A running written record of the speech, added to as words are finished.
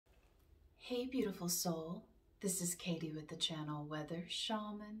Hey beautiful soul, this is Katie with the channel Weather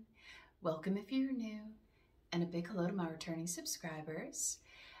Shaman. Welcome if you're new, and a big hello to my returning subscribers.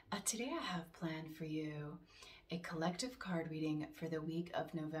 Today I have planned for you a collective card reading for the week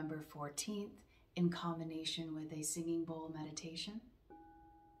of November 14th in combination with a singing bowl meditation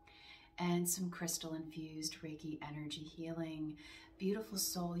and some crystal infused Reiki energy healing. Beautiful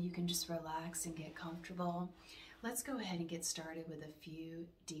soul, you can just relax and get comfortable. Let's go ahead and get started with a few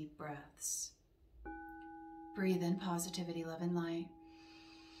deep breaths. Breathe in positivity, love, and light.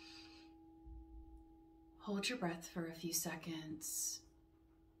 Hold your breath for a few seconds.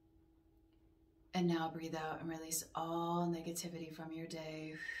 And now breathe out and release all negativity from your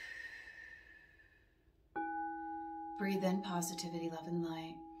day. Breathe in positivity, love, and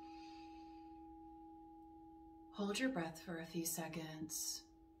light. Hold your breath for a few seconds.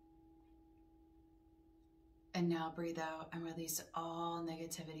 And now breathe out and release all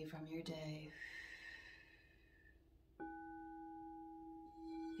negativity from your day.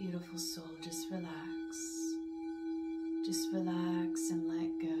 Beautiful soul, just relax. Just relax and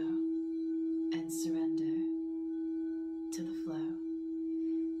let go and surrender to the flow.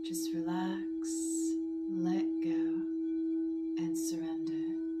 Just relax, let go, and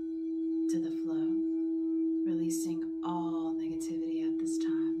surrender to the flow. Releasing all negativity at this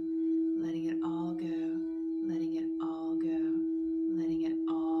time, letting it all go. Letting it all go, letting it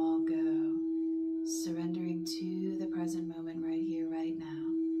all go, surrendering to the present moment right here, right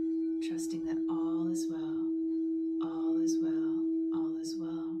now, trusting that all is well, all is well, all is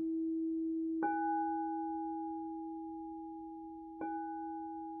well.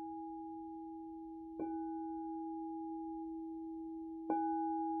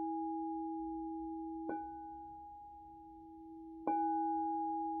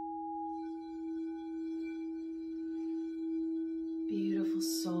 Beautiful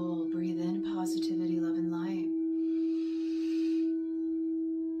soul, breathe in positivity, love, and light.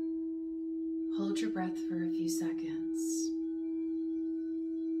 Hold your breath for a few seconds.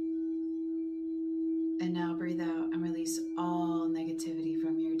 And now breathe out and release all negativity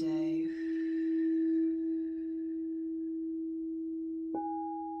from your day.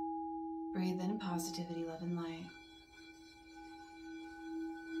 Breathe in positivity, love, and light.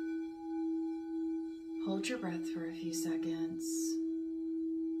 Hold your breath for a few seconds.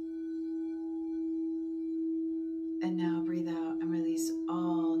 And now breathe out and release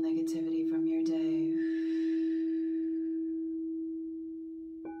all negativity from your day.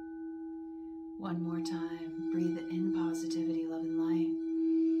 One more time, breathe in positivity, love, and light.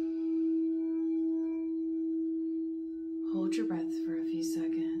 Hold your breath for a few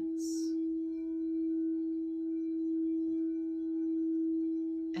seconds.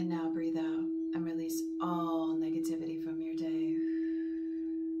 And now breathe out and release all negativity from your day.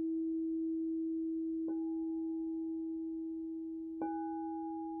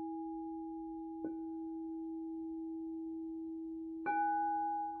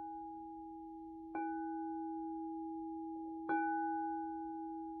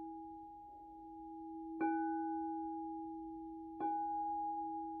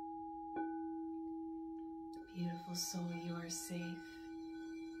 Beautiful soul, you are safe,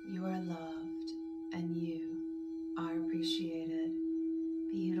 you are loved, and you are appreciated.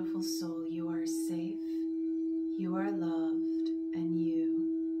 Beautiful soul, you are safe, you are loved, and you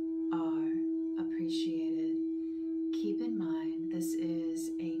are appreciated. Keep in mind, this is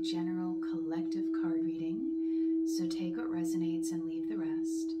a general collective card reading, so take what resonates and leave the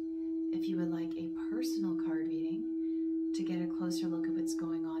rest. If you would like a personal card reading to get a closer look at what's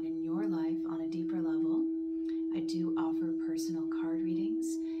going on in your life on a deeper level, I do offer personal card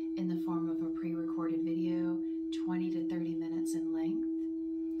readings in the form of a pre-recorded video, 20 to 30 minutes in length.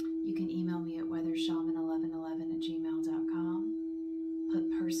 You can email me at weathershaman1111@gmail.com. Put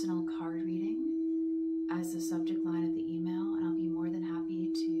personal card reading as the subject line of the email, and I'll be more than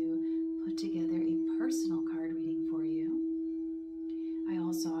happy to put together a personal card reading for you. I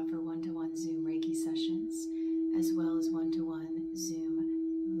also offer one-to-one Zoom Reiki sessions, as well as one-to-one Zoom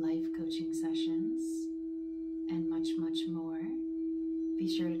life coaching sessions, and much, much more. Be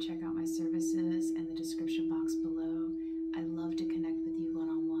sure to check out my services in the description box below. I love to connect with you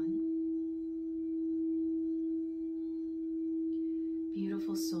one-on-one.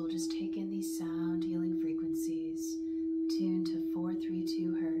 Beautiful soul, just take in these sound healing frequencies, tuned to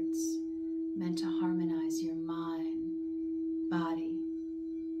 432 Hertz, meant to harmonize your mind, body,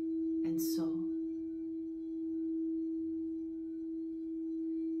 and soul.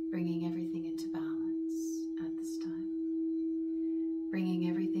 Bringing everything into balance at this time. Bringing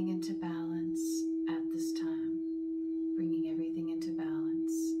everything into balance at this time. Bringing everything into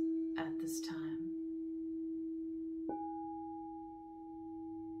balance at this time.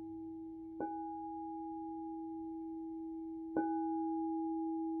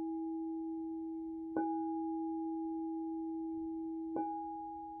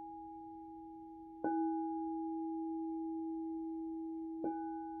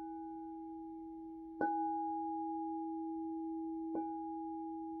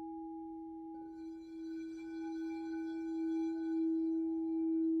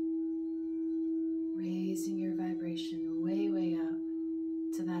 raising your vibration way, way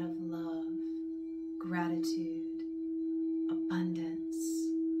up to that of love, gratitude, abundance,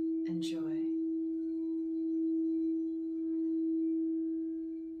 and joy.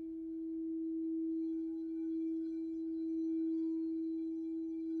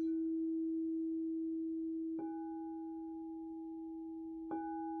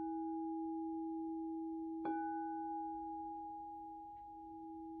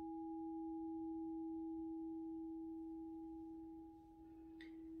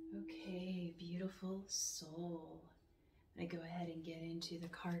 Okay, beautiful soul. I'm going to go ahead and get into the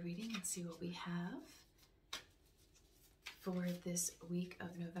card reading and see what we have for this week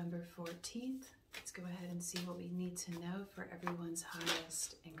of November 14th. Let's go ahead and see what we need to know for everyone's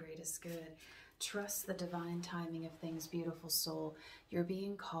highest and greatest good. Trust the divine timing of things, beautiful soul. You're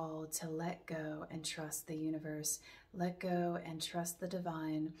being called to let go and trust the universe. Let go and trust the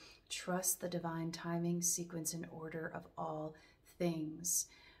divine. Trust the divine timing, sequence, and order of all things.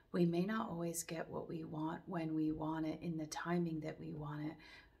 We may not always get what we want when we want it in the timing that we want it.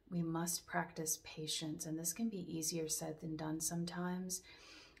 We must practice patience, and this can be easier said than done sometimes.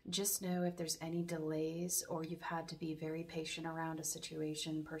 Just know if there's any delays or you've had to be very patient around a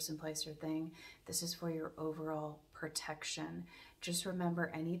situation, person, place, or thing, this is for your overall protection. Just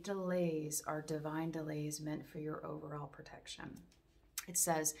remember, any delays are divine delays meant for your overall protection. It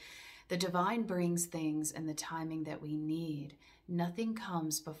says, the divine brings things in the timing that we need. Nothing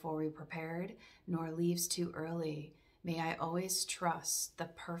comes before we're prepared, nor leaves too early. May I always trust the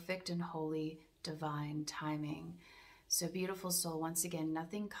perfect and holy divine timing. So beautiful soul, once again,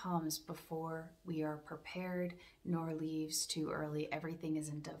 nothing comes before we are prepared, nor leaves too early. Everything is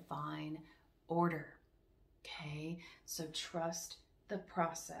in divine order. Okay, so trust the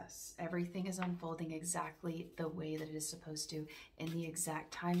process. Everything is unfolding exactly the way that it is supposed to, in the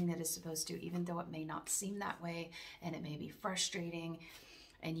exact timing that it's supposed to, even though it may not seem that way, and it may be frustrating,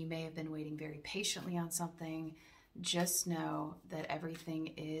 and you may have been waiting very patiently on something. Just know that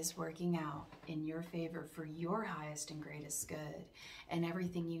everything is working out in your favor for your highest and greatest good, and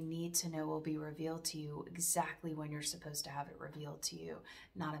everything you need to know will be revealed to you exactly when you're supposed to have it revealed to you,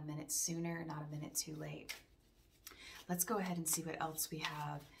 not a minute sooner, not a minute too late. Let's go ahead and see what else we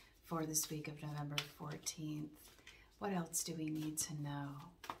have for this week of November 14th. What else do we need to know?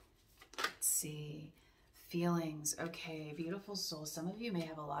 Let's see. Feelings. Okay, beautiful soul. Some of you may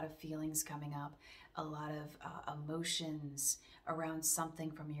have a lot of feelings coming up, a lot of emotions around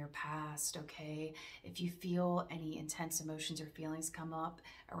something from your past, okay? If you feel any intense emotions or feelings come up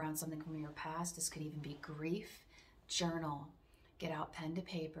around something from your past, this could even be grief. Journal. Get out pen to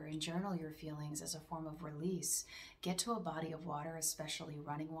paper and journal your feelings as a form of release. Get to a body of water, especially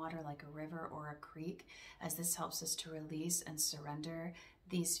running water like a river or a creek, as this helps us to release and surrender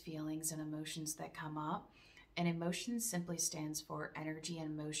these feelings and emotions that come up. And emotion simply stands for energy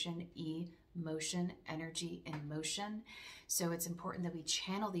and motion, motion, energy and motion. So it's important that we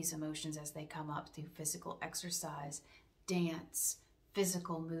channel these emotions as they come up through physical exercise, dance,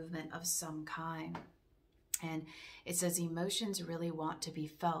 physical movement of some kind. And it says emotions really want to be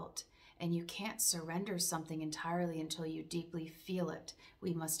felt, and you can't surrender something entirely until you deeply feel it.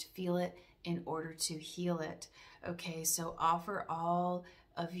 We must feel it in order to heal it. Okay, so offer all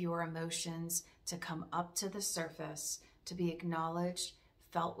of your emotions to come up to the surface, to be acknowledged,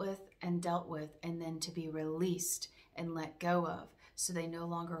 felt with, and dealt with, and then to be released and let go of, so they no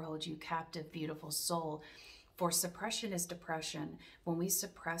longer hold you captive, beautiful soul. For suppression is depression. When we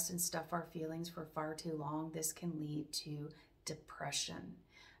suppress and stuff our feelings for far too long, this can lead to depression.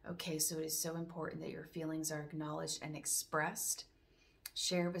 Okay, so it is so important that your feelings are acknowledged and expressed.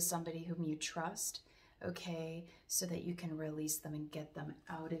 Share with somebody whom you trust, okay, so that you can release them and get them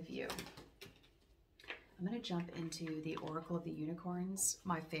out of you. I'm going to jump into the Oracle of the Unicorns,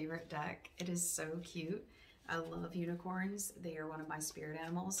 my favorite deck. It is so cute. I love unicorns. They are one of my spirit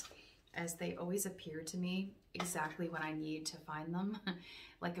animals, as they always appear to me exactly when I need to find them.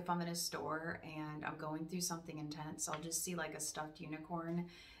 Like if I'm in a store and I'm going through something intense, I'll just see like a stuffed unicorn,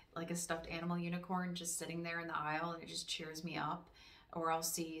 like a stuffed animal unicorn just sitting there in the aisle, and it just cheers me up. Or I'll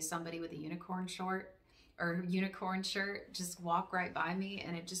see somebody with a unicorn shirt just walk right by me,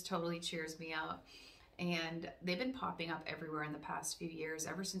 and it just totally cheers me up. And they've been popping up everywhere in the past few years.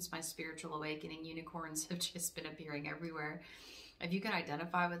 Ever since my spiritual awakening, unicorns have just been appearing everywhere. If you can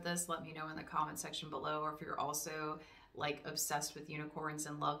identify with this, let me know in the comment section below. Or if you're also like obsessed with unicorns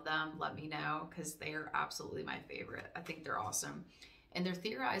and love them, let me know, because they are absolutely my favorite. I think they're awesome. And they're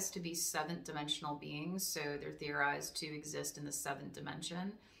theorized to be 7th dimensional beings. So they're theorized to exist in the 7th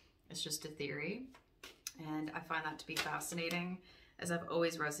dimension. It's just a theory. And I find that to be fascinating, as I've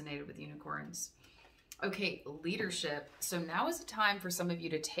always resonated with unicorns. Okay, leadership. So now is the time for some of you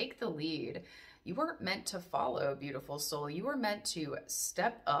to take the lead. You weren't meant to follow, beautiful soul. You were meant to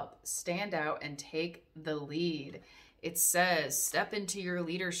step up, stand out, and take the lead. It says, step into your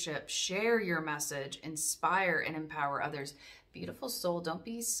leadership, share your message, inspire and empower others. Beautiful soul, don't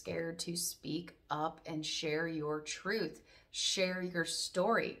be scared to speak up and share your truth. Share your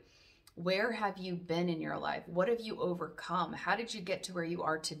story. Where have you been in your life? What have you overcome? How did you get to where you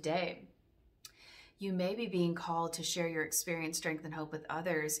are today? You may be being called to share your experience, strength, and hope with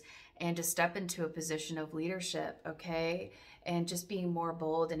others and to step into a position of leadership, okay? And just being more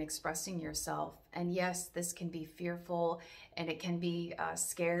bold and expressing yourself. And yes, this can be fearful and it can be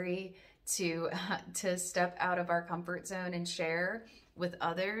scary to step out of our comfort zone and share with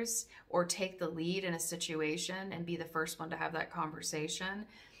others or take the lead in a situation and be the first one to have that conversation.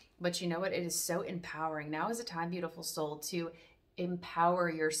 But you know what? It is so empowering. Now is a time, beautiful soul, to empower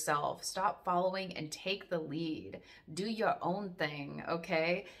yourself. Stop following and take the lead. Do your own thing,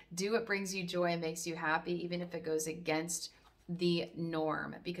 okay? Do what brings you joy and makes you happy, even if it goes against the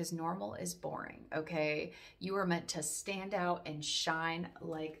norm, because normal is boring, okay? You are meant to stand out and shine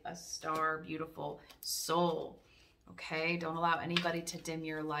like a star, beautiful soul, okay? Don't allow anybody to dim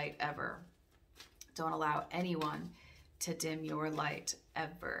your light ever. Don't allow anyone to dim your light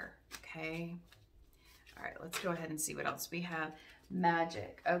ever, okay? All right, let's go ahead and see what else we have.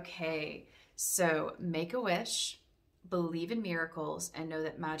 Magic. Okay, so make a wish, believe in miracles, and know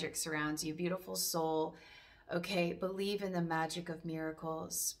that magic surrounds you. Beautiful soul. Okay, believe in the magic of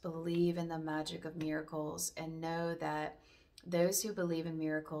miracles. Believe in the magic of miracles and know that those who believe in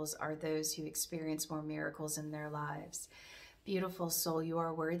miracles are those who experience more miracles in their lives. Beautiful soul, you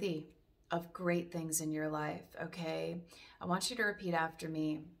are worthy of great things in your life, okay? I want you to repeat after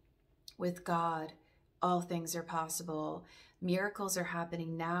me. With God, all things are possible. Miracles are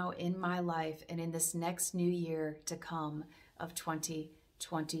happening now in my life and in this next new year to come of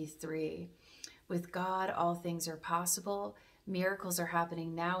 2023. With God, all things are possible. Miracles are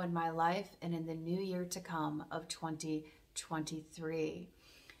happening now in my life and in the new year to come of 2023.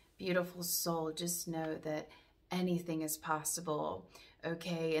 Beautiful soul, just know that anything is possible,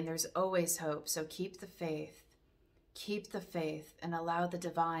 okay? And there's always hope, so keep the faith. Keep the faith and allow the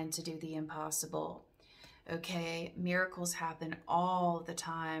divine to do the impossible. Okay, miracles happen all the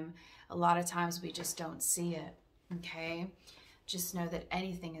time. A lot of times we just don't see it, okay? Just know that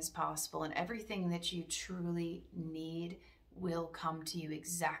anything is possible and everything that you truly need will come to you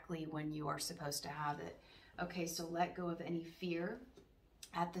exactly when you are supposed to have it. Okay, so let go of any fear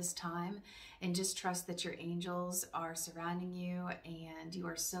at this time and just trust that your angels are surrounding you and you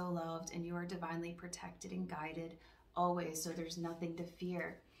are so loved and you are divinely protected and guided always, so there's nothing to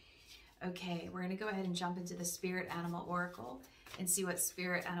fear. Okay, we're going to go ahead and jump into the Spirit Animal Oracle and see what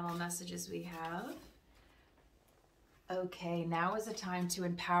spirit animal messages we have. Okay, now is the time to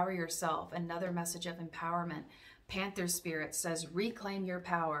empower yourself. Another message of empowerment. Panther Spirit says, reclaim your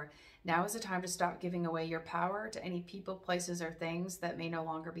power. Now is the time to stop giving away your power to any people, places, or things that may no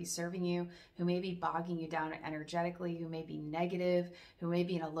longer be serving you, who may be bogging you down energetically, who may be negative, who may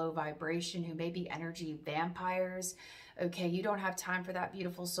be in a low vibration, who may be energy vampires. Okay, you don't have time for that,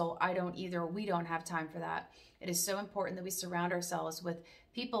 beautiful soul. I don't either. We don't have time for that. It is so important that we surround ourselves with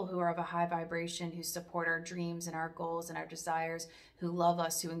people who are of a high vibration, who support our dreams and our goals and our desires, who love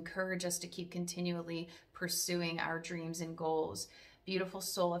us, who encourage us to keep continually pursuing our dreams and goals. Beautiful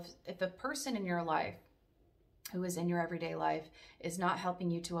soul, if a person in your life who is in your everyday life is not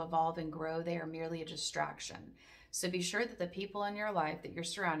helping you to evolve and grow, they are merely a distraction. So be sure that the people in your life that you're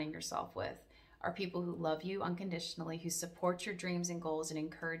surrounding yourself with are people who love you unconditionally, who support your dreams and goals and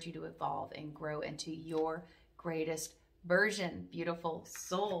encourage you to evolve and grow into your greatest version. Beautiful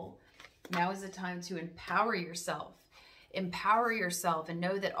soul. Now is the time to empower yourself. Empower yourself and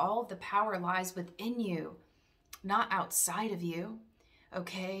know that all of the power lies within you, not outside of you.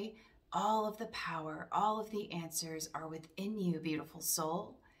 Okay? All of the power, all of the answers are within you, beautiful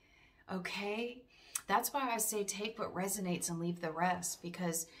soul. Okay? That's why I say take what resonates and leave the rest,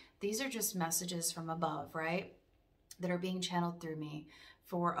 because these are just messages from above, right? That are being channeled through me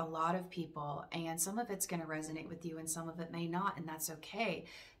for a lot of people. And some of it's going to resonate with you and some of it may not, and that's okay.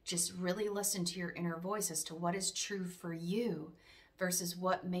 Just really listen to your inner voice as to what is true for you versus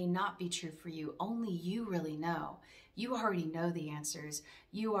what may not be true for you. Only you really know. You already know the answers.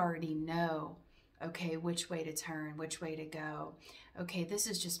 You already know, okay, which way to turn, which way to go. Okay, this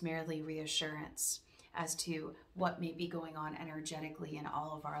is just merely reassurance as to what may be going on energetically in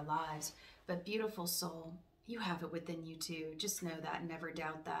all of our lives. But beautiful soul, you have it within you too. Just know that and never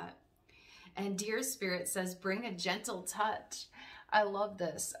doubt that. And dear Spirit says, bring a gentle touch. I love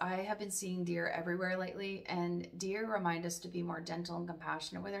this. I have been seeing deer everywhere lately, and deer remind us to be more gentle and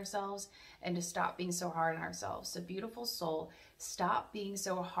compassionate with ourselves and to stop being so hard on ourselves. So beautiful soul, stop being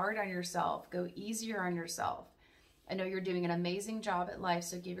so hard on yourself. Go easier on yourself. I know you're doing an amazing job at life,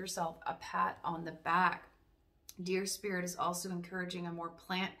 so give yourself a pat on the back. Deer Spirit is also encouraging a more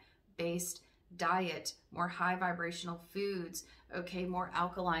plant-based diet, more high vibrational foods, okay, more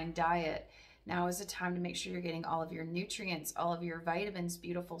alkaline diet. Now is the time to make sure you're getting all of your nutrients, all of your vitamins,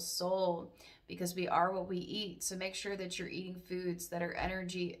 beautiful soul, because we are what we eat. So make sure that you're eating foods that are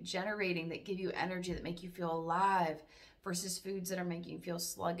energy generating, that give you energy, that make you feel alive, versus foods that are making you feel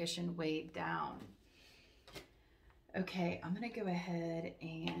sluggish and weighed down. Okay, I'm going to go ahead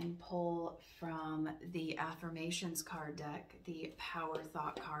and pull from the affirmations card deck, the Power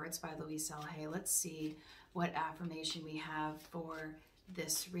Thought cards by Louise L. Hay. Let's see what affirmation we have for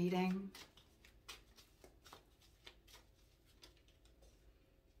this reading.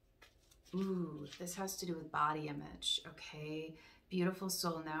 Ooh, this has to do with body image, okay? Beautiful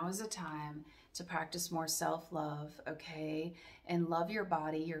soul, now is a time to practice more self-love, okay? And love your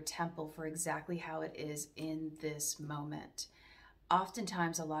body, your temple, for exactly how it is in this moment.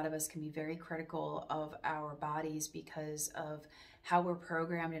 Oftentimes, a lot of us can be very critical of our bodies because of how we're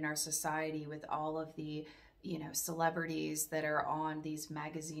programmed in our society with all of the celebrities that are on these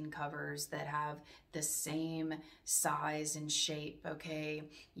magazine covers that have the same size and shape, okay,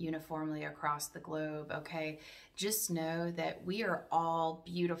 uniformly across the globe, okay? Just know that we are all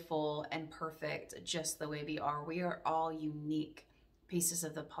beautiful and perfect just the way we are. We are all unique pieces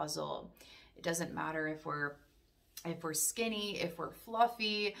of the puzzle. It doesn't matter if we're skinny, if we're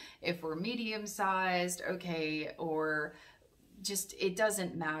fluffy, if we're medium-sized, okay, or just, it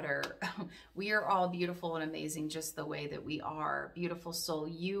doesn't matter. We are all beautiful and amazing just the way that we are. Beautiful soul,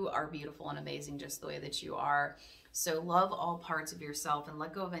 you are beautiful and amazing just the way that you are. So love all parts of yourself and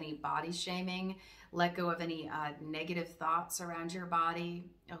let go of any body shaming. Let go of any negative thoughts around your body,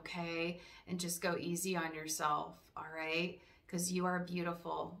 okay? And just go easy on yourself, all right? Because you are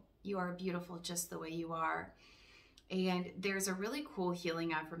beautiful. You are beautiful just the way you are. And there's a really cool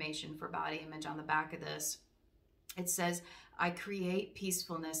healing affirmation for body image on the back of this. It says, I create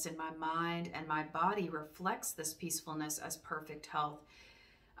peacefulness in my mind and my body reflects this peacefulness as perfect health.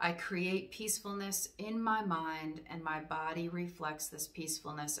 I create peacefulness in my mind and my body reflects this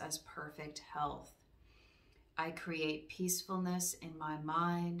peacefulness as perfect health. I create peacefulness in my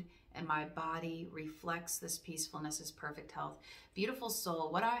mind and my body reflects this peacefulness as perfect health. Beautiful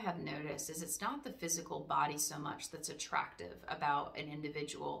soul, what I have noticed is it's not the physical body so much that's attractive about an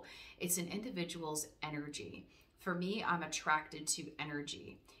individual. It's an individual's energy. For me, I'm attracted to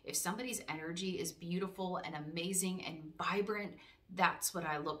energy. If somebody's energy is beautiful and amazing and vibrant, that's what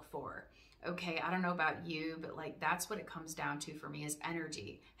I look for. Okay, I don't know about you, but like that's what it comes down to for me is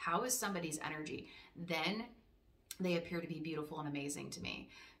energy. How is somebody's energy? Then they appear to be beautiful and amazing to me.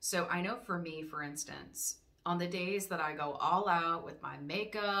 So I know for me, for instance, on the days that I go all out with my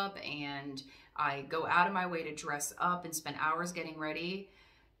makeup and I go out of my way to dress up and spend hours getting ready,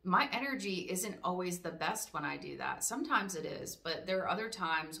 my energy isn't always the best when I do that. Sometimes it is, but there are other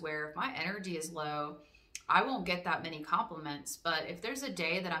times where if my energy is low, I won't get that many compliments. But if there's a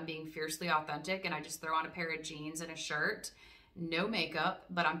day that I'm being fiercely authentic and I just throw on a pair of jeans and a shirt, no makeup,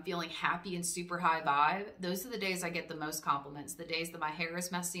 but I'm feeling happy and super high vibe, those are the days I get the most compliments. The days that my hair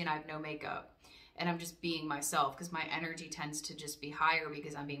is messy and I have no makeup and I'm just being myself because my energy tends to just be higher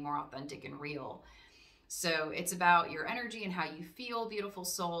because I'm being more authentic and real. So it's about your energy and how you feel, beautiful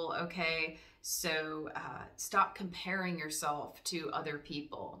soul, okay? So stop comparing yourself to other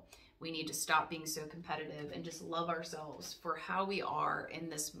people. We need to stop being so competitive and just love ourselves for how we are in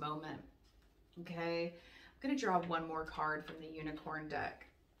this moment, okay? I'm gonna draw one more card from the unicorn deck,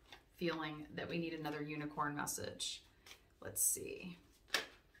 feeling that we need another unicorn message. Let's see.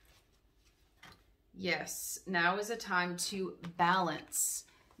 Yes, now is a time to balance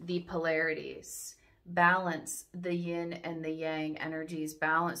the polarities. Balance the yin and the yang energies,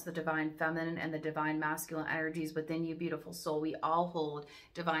 balance the divine feminine and the divine masculine energies within you, beautiful soul. We all hold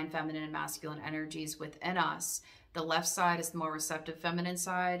divine feminine and masculine energies within us. The left side is the more receptive feminine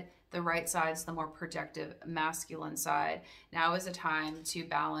side. The right side is the more projective masculine side. Now is a time to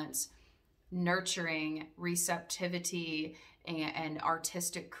balance nurturing receptivity and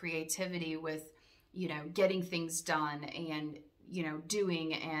artistic creativity with, getting things done and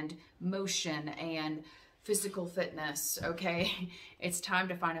doing and motion and physical fitness, okay? It's time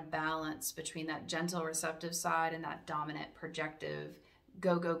to find a balance between that gentle, receptive side and that dominant, projective,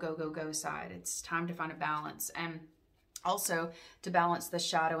 go, go, go, go, go side. It's time to find a balance. And also to balance the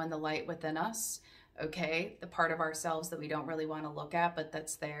shadow and the light within us, okay? The part of ourselves that we don't really want to look at, but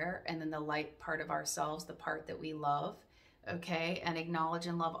that's there. And then the light part of ourselves, the part that we love, okay? And acknowledge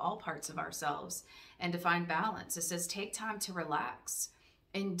and love all parts of ourselves and to find balance. It says take time to relax,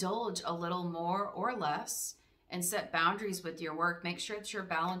 indulge a little more or less, and set boundaries with your work. Make sure that you're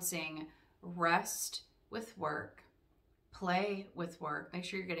balancing rest with work, play with work. Make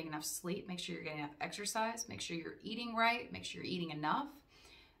sure you're getting enough sleep. Make sure you're getting enough exercise. Make sure you're eating right. Make sure you're eating enough.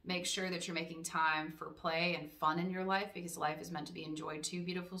 Make sure that you're making time for play and fun in your life, because life is meant to be enjoyed too,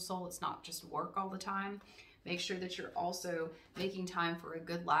 beautiful soul. It's not just work all the time. Make sure that you're also making time for a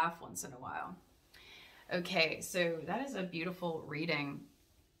good laugh once in a while. Okay, so that is a beautiful reading.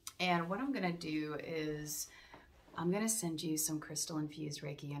 And what I'm going to do is I'm going to send you some crystal infused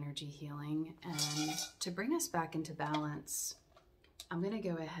Reiki energy healing. And to bring us back into balance, I'm going to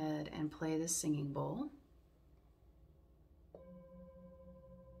go ahead and play this singing bowl.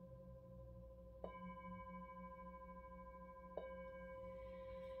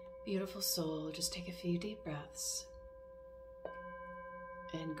 Beautiful soul, just take a few deep breaths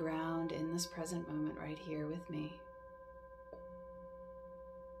and ground in this present moment right here with me.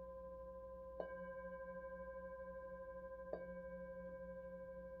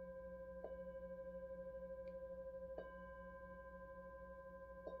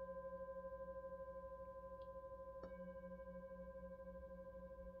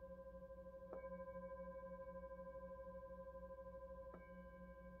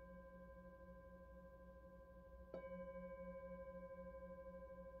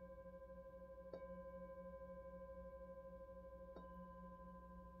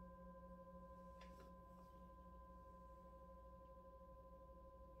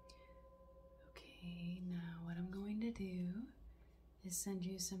 Do is send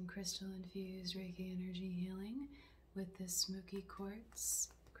you some crystal infused Reiki energy healing with this smoky quartz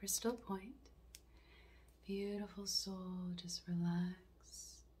crystal point. Beautiful soul, just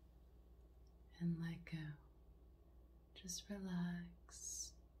relax and let go. Just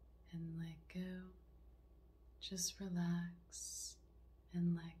relax and let go. Just relax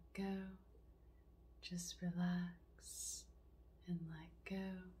and let go. Just relax and let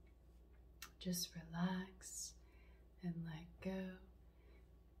go. Just relax and let go.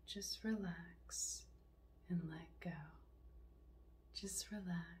 Just relax and let go. Just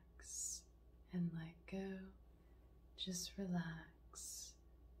relax and let go. Just relax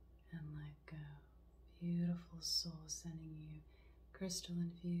and let go. Beautiful soul, sending you crystal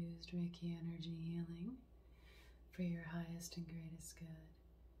infused Reiki energy healing for your highest and greatest good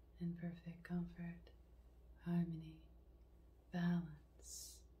and perfect comfort, harmony,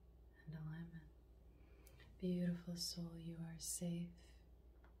 balance, and alignment. Beautiful soul, you are safe,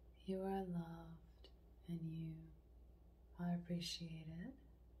 you are loved, and you are appreciated.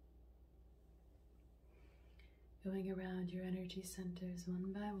 Going around your energy centers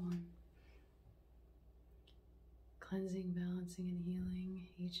one by one, cleansing, balancing, and healing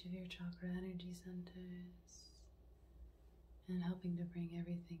each of your chakra energy centers, and helping to bring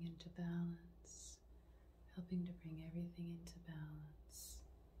everything into balance, helping to bring everything into balance,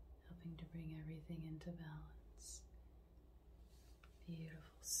 helping to bring everything into balance.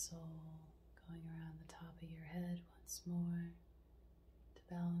 Beautiful soul, going around the top of your head once more to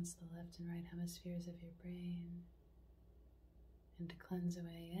balance the left and right hemispheres of your brain and to cleanse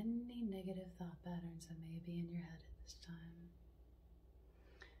away any negative thought patterns that may be in your head at this time.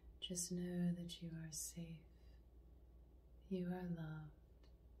 Just know that you are safe, you are loved,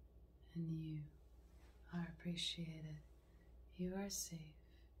 and you are appreciated. You are safe,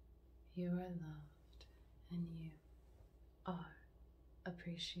 you are loved, and you are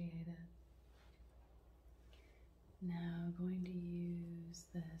appreciated. Now going to use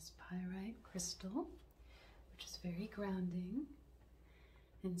this pyrite crystal, which is very grounding,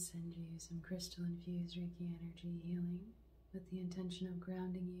 and send you some crystal infused Reiki energy healing with the intention of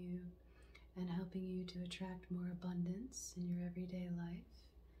grounding you and helping you to attract more abundance in your everyday life,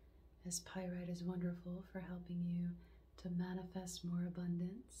 as pyrite is wonderful for helping you to manifest more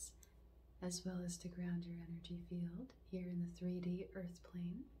abundance, as well as to ground your energy field here in the 3D earth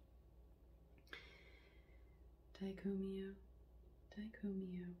plane. Daikomyo,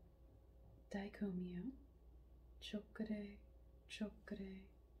 Daikomyo, Daikomyo, Chokure, Chokure,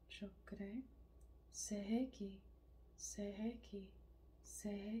 Chokure, Seiheki, Seiheki,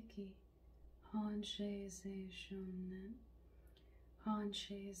 Seiheki, Hanshe Ze Shonen,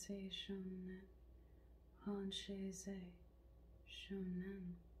 Hanshe Ze Shonen, Hanshe Ze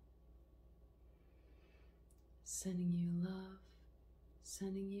Shonen. Sending you love,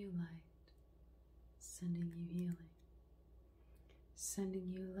 sending you light, sending you healing. Sending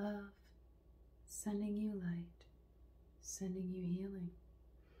you love, Sending you light, sending you healing,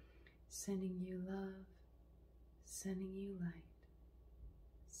 sending you love, sending you light,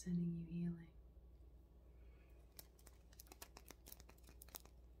 sending you healing.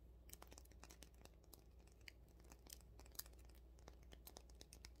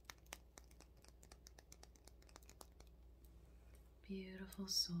 Beautiful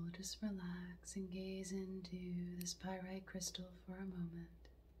soul, just relax and gaze into this pyrite crystal for a moment.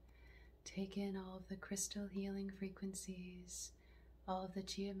 Take in all of the crystal healing frequencies, all of the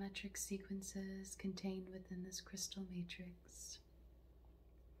geometric sequences contained within this crystal matrix.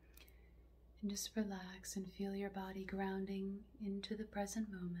 And just relax and feel your body grounding into the present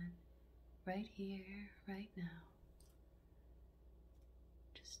moment, right here, right now.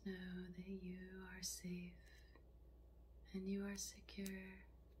 Just know that you are safe, and you are secure,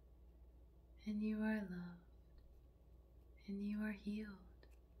 and you are loved, and you are healed,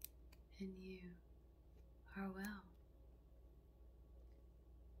 and you are well.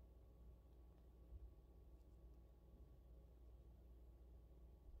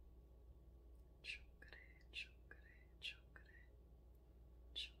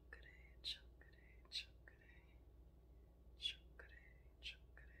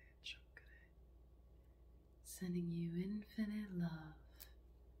 Sending you infinite love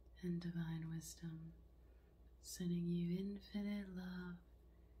and divine wisdom. Sending you infinite love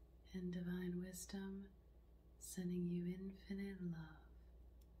and divine wisdom. Sending you infinite love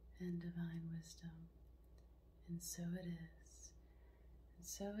and divine wisdom. And so it is. And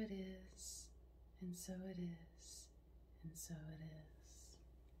so it is. And so it is. And so it is.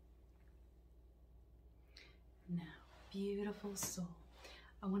 Now, beautiful soul,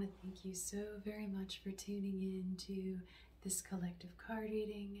 I want to thank you so very much for tuning in to this collective card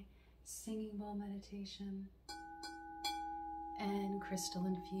reading, singing bowl meditation, and crystal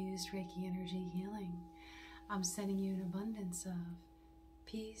infused Reiki energy healing. I'm sending you an abundance of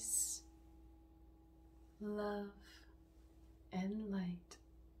peace, love, and light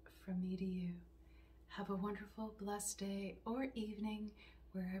from me to you. Have a wonderful, blessed day or evening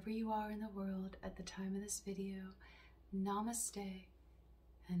wherever you are in the world at the time of this video. Namaste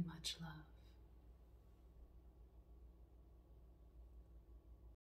and much love.